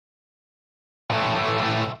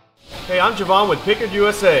Hey, I'm Javon with Pickard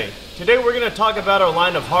USA. Today we're going to talk about our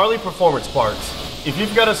line of Harley performance parts. If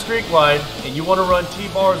you've got a street glide and you want to run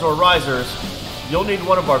T-bars or risers, you'll need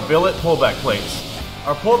one of our billet pullback plates.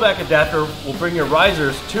 Our pullback adapter will bring your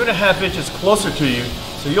risers 2.5 inches closer to you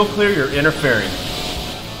so you'll clear your interfering.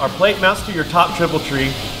 Our plate mounts to your top triple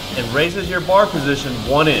tree and raises your bar position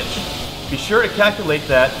 1 inch. Be sure to calculate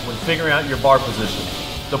that when figuring out your bar position.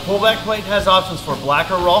 The pullback plate has options for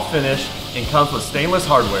black or raw finish and comes with stainless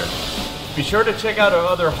hardware. Be sure to check out our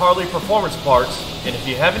other Harley performance parts, and if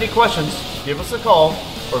you have any questions, give us a call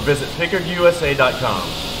or visit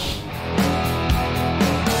PickardUSA.com.